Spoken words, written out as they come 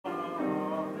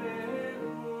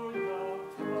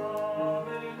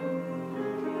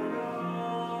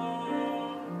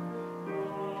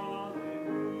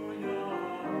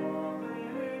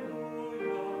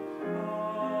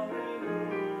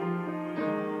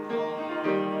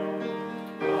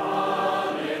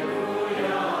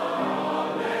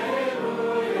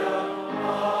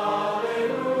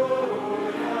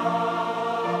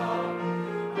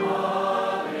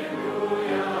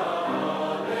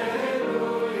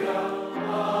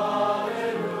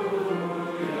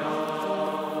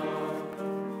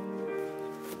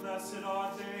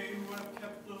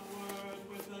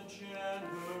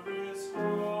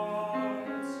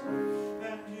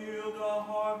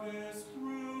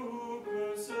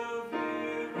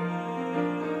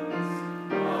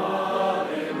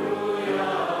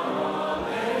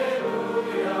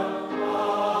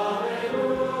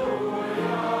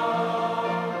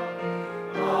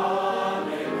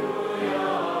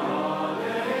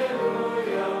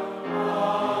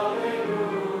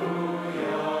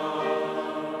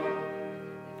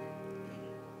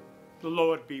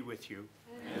with you.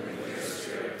 And with your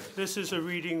spirit. This is a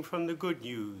reading from the Good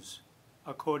News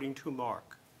according to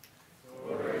Mark.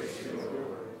 Glory to you,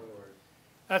 Lord.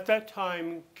 At that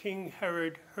time, King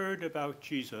Herod heard about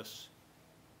Jesus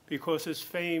because his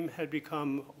fame had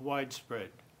become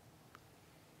widespread.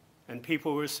 And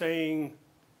people were saying,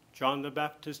 John the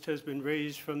Baptist has been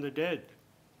raised from the dead,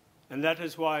 and that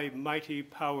is why mighty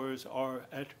powers are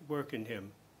at work in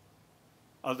him.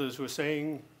 Others were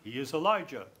saying, he is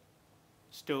Elijah.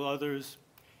 Still others,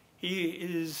 he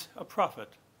is a prophet,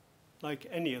 like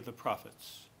any of the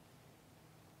prophets.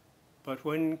 But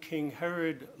when King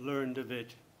Herod learned of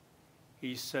it,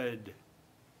 he said,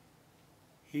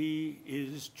 he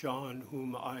is John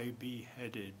whom I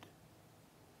beheaded.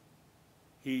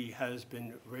 He has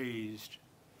been raised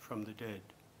from the dead.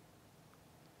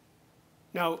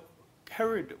 Now,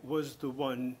 Herod was the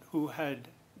one who had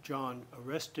John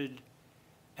arrested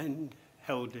and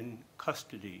held in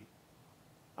custody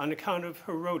on account of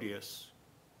Herodias,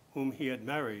 whom he had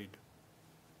married,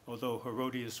 although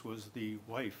Herodias was the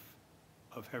wife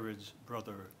of Herod's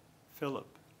brother Philip.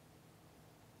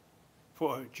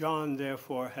 For John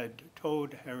therefore had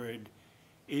told Herod,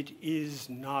 it is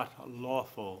not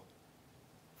lawful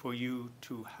for you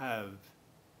to have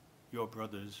your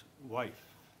brother's wife.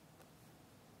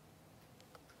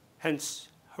 Hence,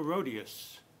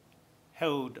 Herodias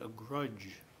held a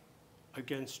grudge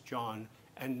against John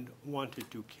and wanted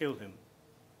to kill him,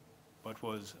 but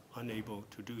was unable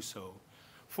to do so.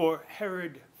 For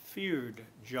Herod feared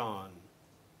John,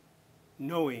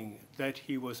 knowing that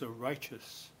he was a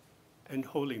righteous and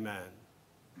holy man,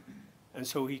 and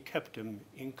so he kept him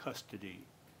in custody.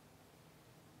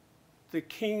 The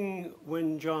king,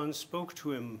 when John spoke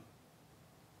to him,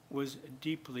 was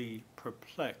deeply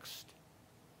perplexed,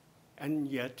 and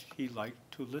yet he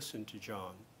liked to listen to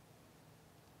John.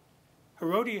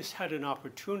 Herodias had an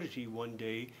opportunity one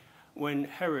day when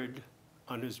Herod,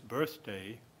 on his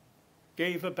birthday,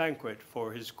 gave a banquet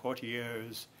for his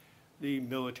courtiers, the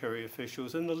military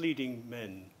officials, and the leading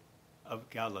men of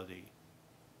Galilee.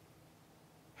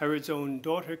 Herod's own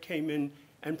daughter came in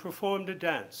and performed a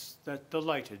dance that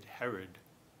delighted Herod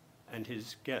and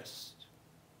his guests.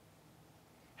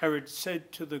 Herod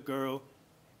said to the girl,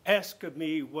 ask of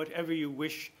me whatever you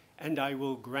wish, and I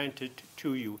will grant it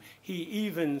to you. He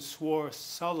even swore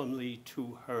solemnly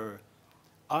to her,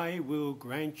 I will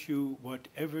grant you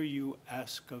whatever you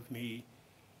ask of me,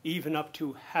 even up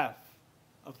to half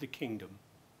of the kingdom.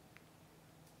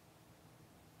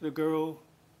 The girl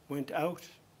went out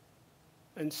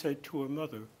and said to her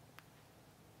mother,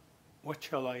 what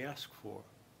shall I ask for?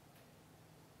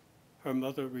 Her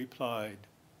mother replied,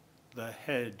 the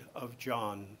head of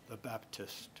John the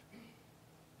Baptist.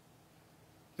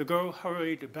 The girl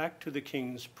hurried back to the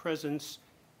king's presence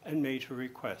and made her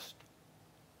request.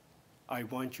 I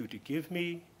want you to give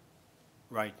me,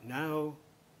 right now,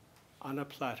 on a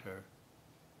platter,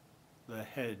 the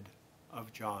head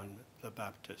of John the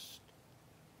Baptist.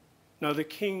 Now the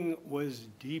king was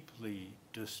deeply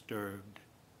disturbed,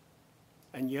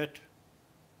 and yet,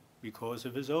 because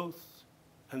of his oath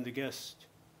and the guest,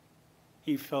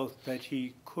 he felt that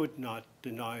he could not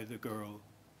deny the girl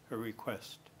her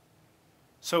request.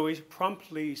 So he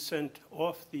promptly sent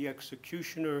off the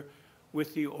executioner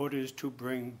with the orders to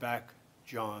bring back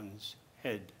John's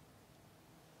head.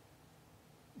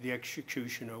 The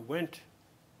executioner went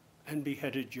and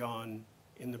beheaded John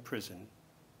in the prison,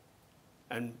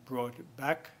 and brought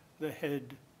back the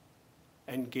head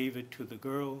and gave it to the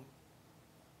girl,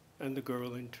 and the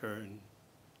girl in turn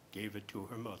gave it to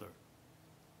her mother.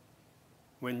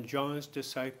 When John's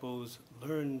disciples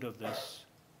learned of this,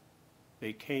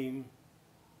 they came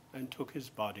and took his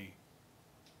body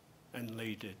and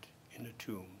laid it in a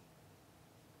tomb.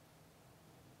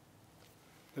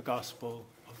 The Gospel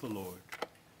of the Lord.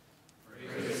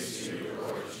 Praise to you,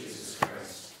 Lord Jesus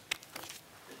Christ.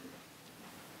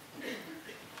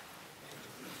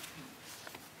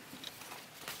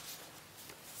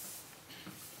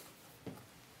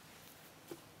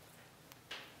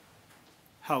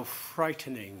 How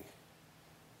frightening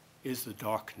is the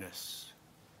darkness.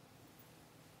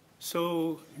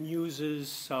 So muses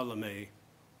Salome,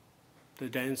 the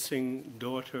dancing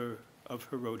daughter of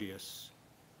Herodias,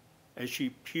 as she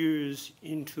peers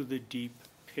into the deep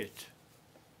pit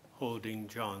holding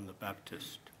John the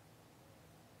Baptist.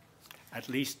 At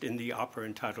least in the opera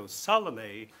entitled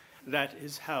Salome, that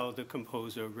is how the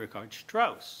composer Richard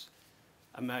Strauss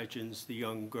imagines the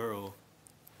young girl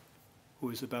who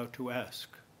is about to ask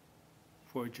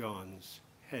for John's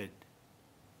head.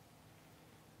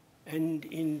 And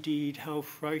indeed, how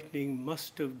frightening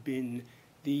must have been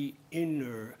the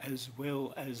inner as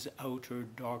well as outer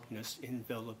darkness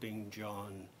enveloping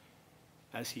John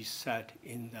as he sat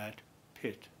in that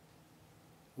pit,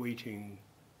 waiting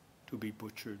to be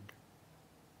butchered.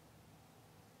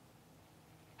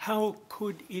 How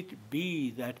could it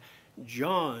be that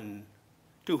John,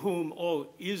 to whom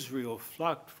all Israel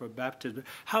flocked for baptism,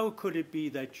 how could it be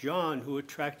that John, who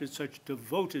attracted such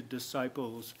devoted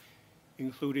disciples,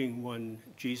 including one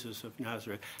Jesus of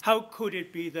Nazareth, how could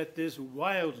it be that this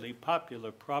wildly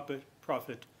popular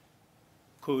prophet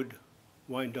could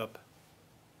wind up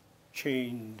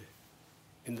chained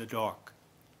in the dark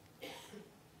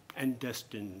and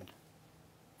destined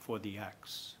for the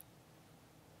axe?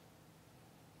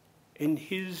 In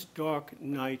his dark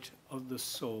night of the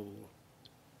soul,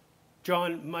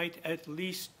 John might at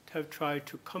least have tried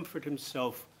to comfort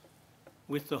himself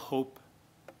with the hope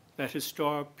that his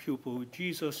star pupil,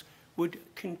 Jesus, would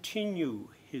continue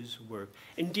his work.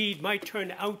 Indeed, might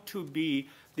turn out to be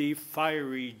the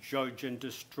fiery judge and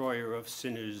destroyer of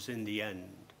sinners in the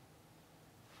end.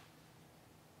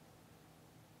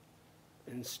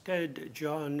 Instead,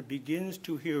 John begins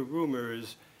to hear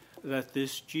rumors that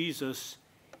this Jesus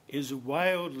is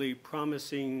wildly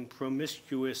promising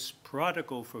promiscuous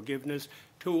prodigal forgiveness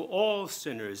to all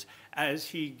sinners as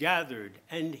he gathered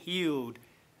and healed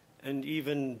and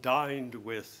even dined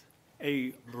with a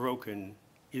broken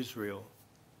Israel.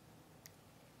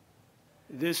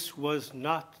 This was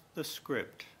not the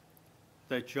script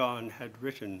that John had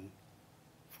written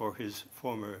for his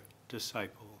former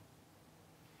disciple.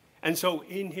 And so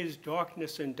in his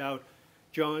darkness and doubt,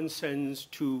 John sends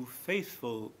two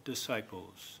faithful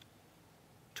disciples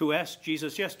to ask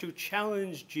Jesus, yes, to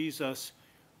challenge Jesus,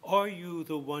 are you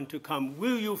the one to come?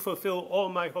 Will you fulfill all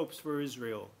my hopes for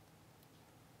Israel?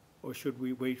 Or should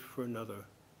we wait for another?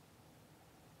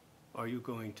 Are you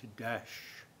going to dash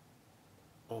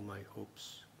all my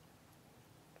hopes?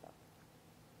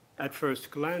 At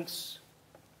first glance,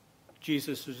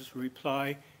 Jesus'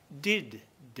 reply did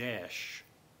dash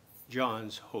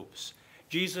John's hopes.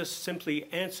 Jesus simply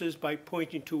answers by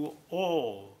pointing to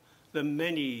all the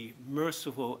many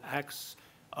merciful acts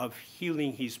of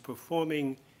healing he's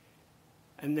performing,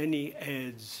 and then he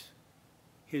adds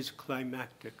his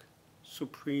climactic,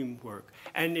 supreme work.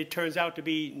 And it turns out to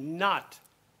be not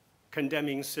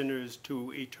condemning sinners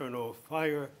to eternal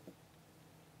fire,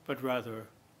 but rather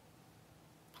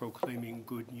proclaiming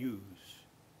good news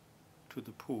to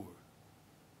the poor.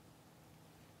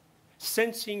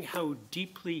 Sensing how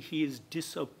deeply he is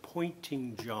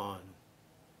disappointing John,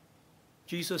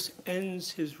 Jesus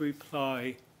ends his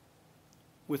reply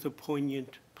with a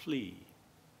poignant plea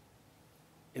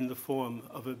in the form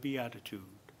of a beatitude.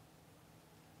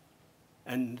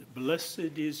 And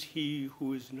blessed is he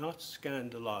who is not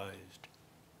scandalized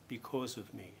because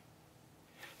of me.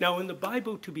 Now, in the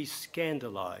Bible, to be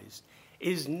scandalized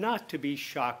is not to be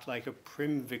shocked like a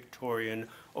prim Victorian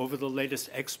over the latest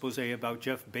expose about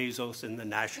Jeff Bezos in the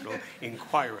National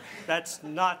Enquirer. That's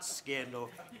not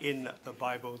scandal in the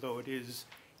Bible, though it is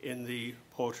in the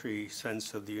paltry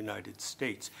sense of the United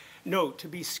States. No, to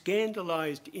be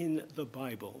scandalized in the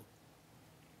Bible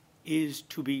is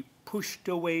to be pushed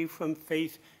away from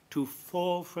faith, to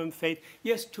fall from faith,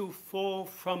 yes, to fall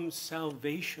from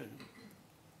salvation.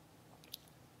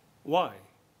 Why?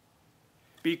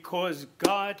 Because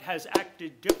God has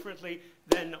acted differently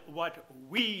than what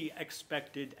we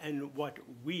expected and what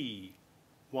we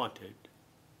wanted.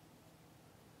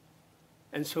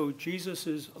 And so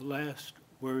Jesus' last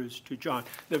words to John,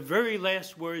 the very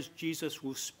last words Jesus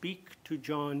will speak to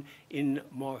John in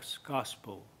Mark's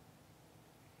Gospel,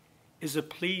 is a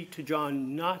plea to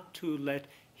John not to let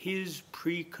his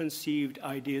preconceived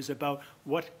ideas about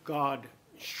what God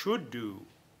should do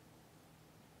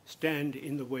stand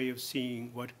in the way of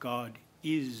seeing what God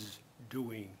is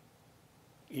doing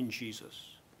in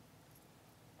Jesus.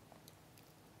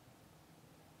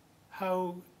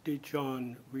 How did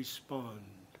John respond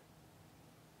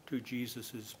to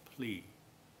Jesus' plea?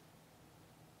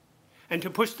 And to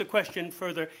push the question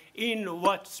further, in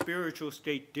what spiritual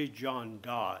state did John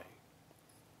die?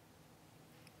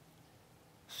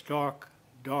 Stark,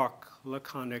 dark,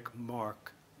 laconic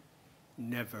Mark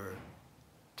never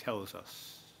tells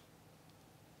us.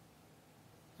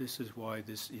 This is why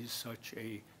this is such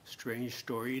a strange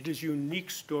story. It is a unique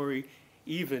story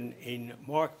even in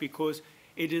Mark because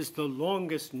it is the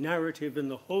longest narrative in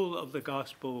the whole of the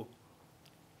gospel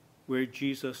where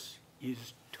Jesus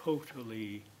is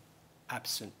totally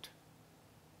absent.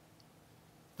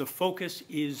 The focus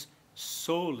is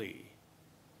solely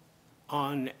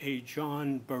on a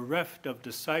John bereft of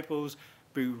disciples,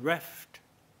 bereft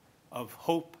of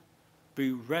hope,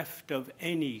 bereft of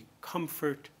any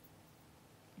comfort,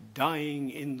 dying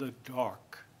in the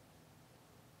dark,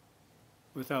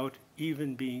 without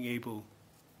even being able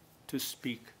to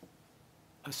speak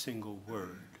a single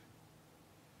word.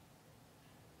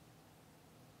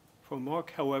 For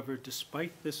Mark, however,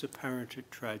 despite this apparent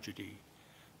tragedy,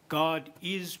 God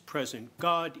is present,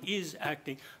 God is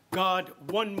acting. God,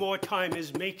 one more time,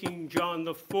 is making John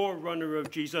the forerunner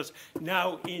of Jesus,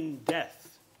 now in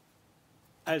death,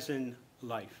 as in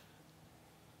life.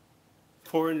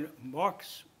 For in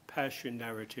Mark's passion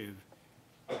narrative,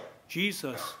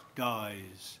 Jesus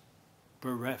dies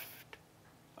bereft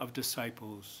of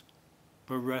disciples,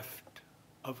 bereft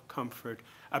of comfort,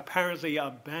 apparently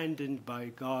abandoned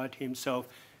by God himself.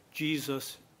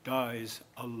 Jesus dies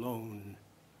alone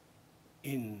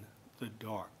in the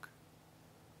dark.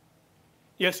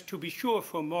 Yes, to be sure,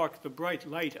 for Mark, the bright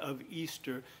light of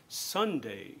Easter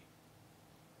Sunday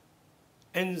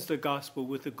ends the gospel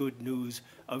with the good news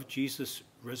of Jesus'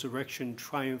 resurrection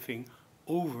triumphing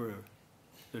over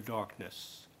the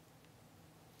darkness.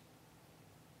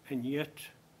 And yet,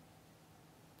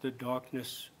 the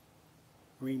darkness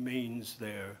remains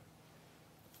there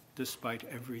despite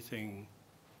everything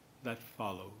that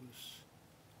follows.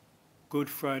 Good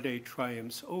Friday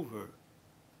triumphs over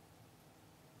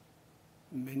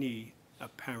many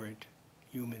apparent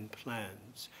human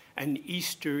plans, and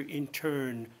Easter in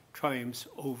turn triumphs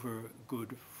over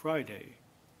Good Friday.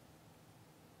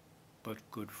 But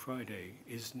Good Friday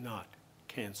is not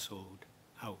canceled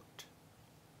out.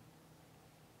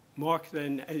 Mark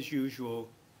then, as usual,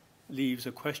 leaves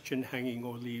a question hanging,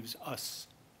 or leaves us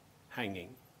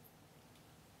hanging.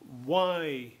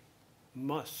 Why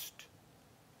must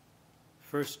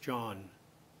first John,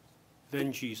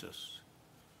 then Jesus,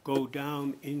 go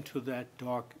down into that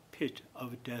dark pit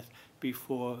of death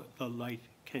before the light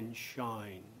can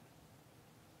shine?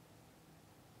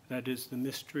 That is the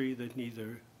mystery that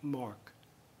neither Mark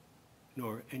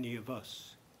nor any of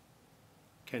us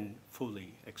can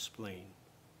fully explain.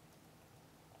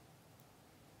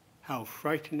 How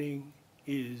frightening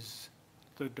is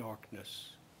the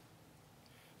darkness.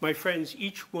 My friends,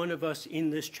 each one of us in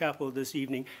this chapel this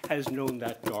evening has known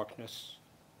that darkness,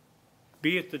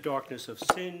 be it the darkness of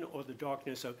sin or the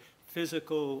darkness of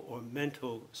physical or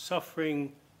mental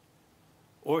suffering,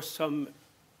 or some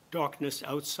darkness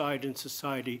outside in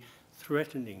society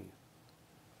threatening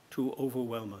to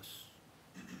overwhelm us.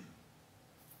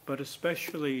 But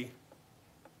especially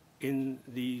in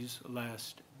these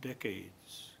last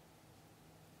decades,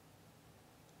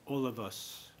 all of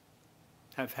us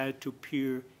have had to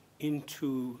peer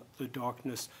into the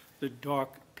darkness, the dark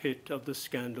pit of the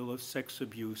scandal of sex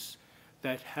abuse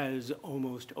that has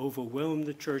almost overwhelmed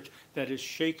the church, that has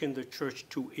shaken the church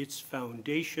to its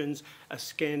foundations, a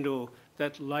scandal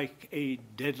that, like a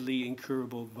deadly,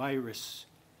 incurable virus,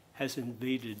 has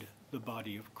invaded the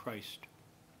body of Christ.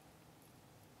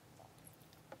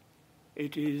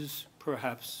 It is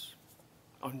perhaps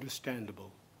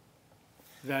understandable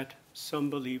that some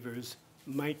believers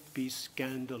might be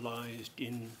scandalized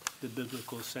in the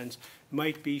biblical sense,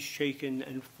 might be shaken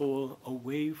and fall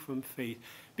away from faith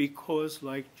because,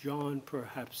 like John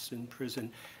perhaps in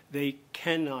prison, they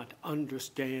cannot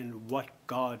understand what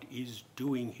God is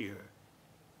doing here.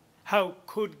 How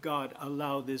could God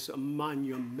allow this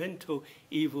monumental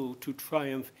evil to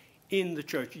triumph in the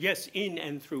church? Yes, in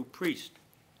and through priests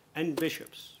and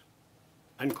bishops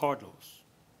and cardinals.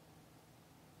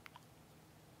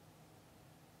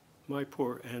 My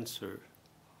poor answer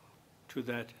to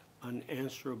that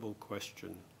unanswerable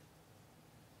question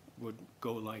would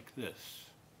go like this.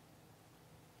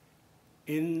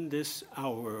 In this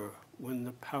hour when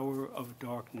the power of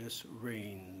darkness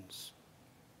reigns,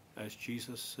 as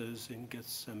Jesus says in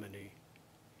Gethsemane,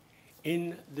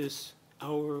 in this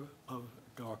hour of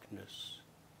darkness,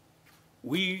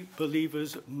 we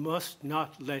believers must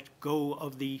not let go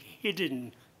of the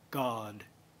hidden God,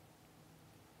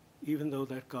 even though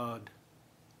that God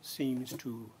seems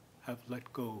to have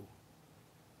let go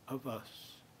of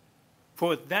us.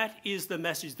 For that is the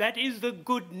message, that is the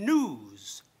good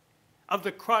news of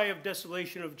the cry of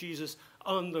desolation of Jesus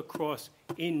on the cross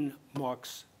in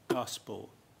Mark's gospel.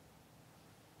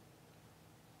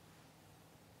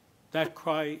 That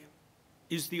cry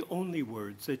is the only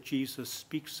words that Jesus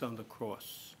speaks on the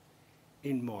cross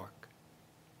in Mark.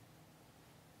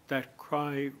 That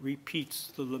cry repeats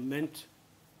the lament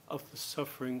of the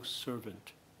suffering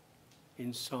servant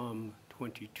in Psalm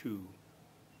 22.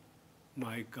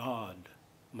 My God,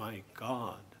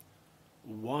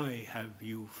 why have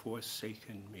you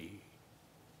forsaken me?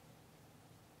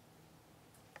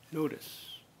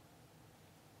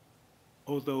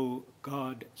 although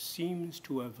God seems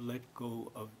to have let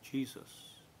go of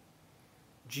Jesus.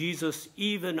 Jesus,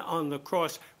 even on the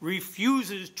cross,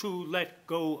 refuses to let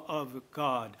go of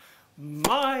God.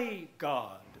 My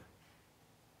God.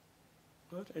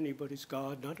 Not anybody's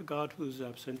God, not a God who's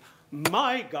absent.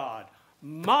 My God,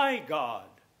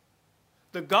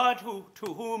 the God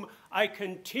to whom I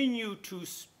continue to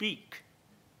speak,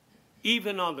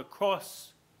 even on the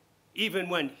cross, even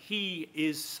when he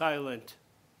is silent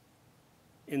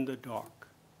in the dark.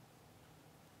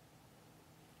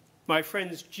 My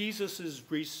friends, Jesus'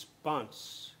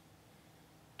 response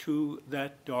to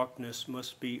that darkness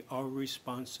must be our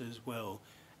response as well,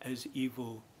 as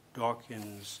evil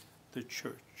darkens the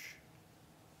church.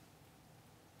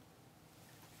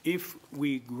 If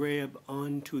we grab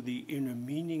onto the inner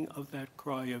meaning of that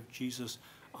cry of Jesus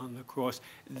on the cross,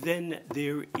 then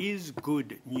there is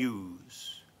good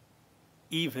news,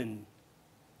 even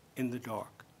in the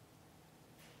dark.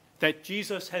 That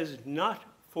Jesus has not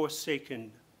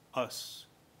forsaken us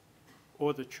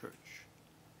or the church.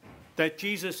 That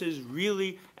Jesus is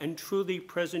really and truly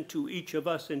present to each of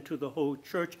us and to the whole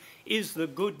church is the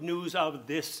good news of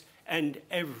this and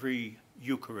every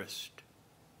Eucharist.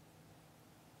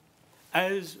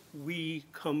 As we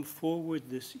come forward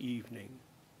this evening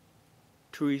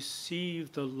to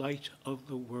receive the light of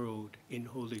the world in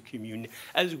Holy Communion,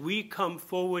 as we come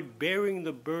forward bearing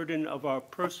the burden of our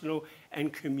personal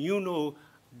and communal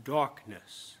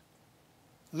darkness,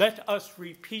 let us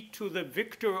repeat to the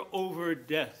victor over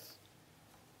death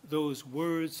those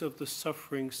words of the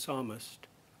suffering psalmist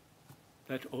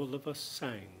that all of us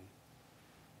sang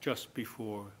just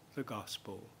before the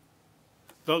gospel.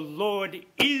 The Lord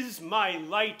is my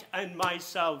light and my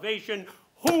salvation.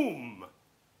 Whom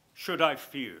should I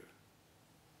fear?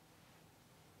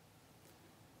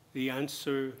 The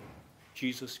answer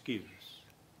Jesus gives,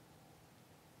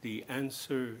 the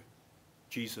answer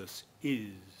Jesus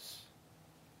is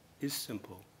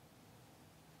simple.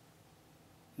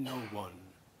 No one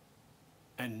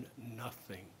and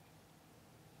nothing,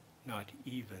 not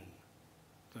even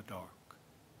the dark.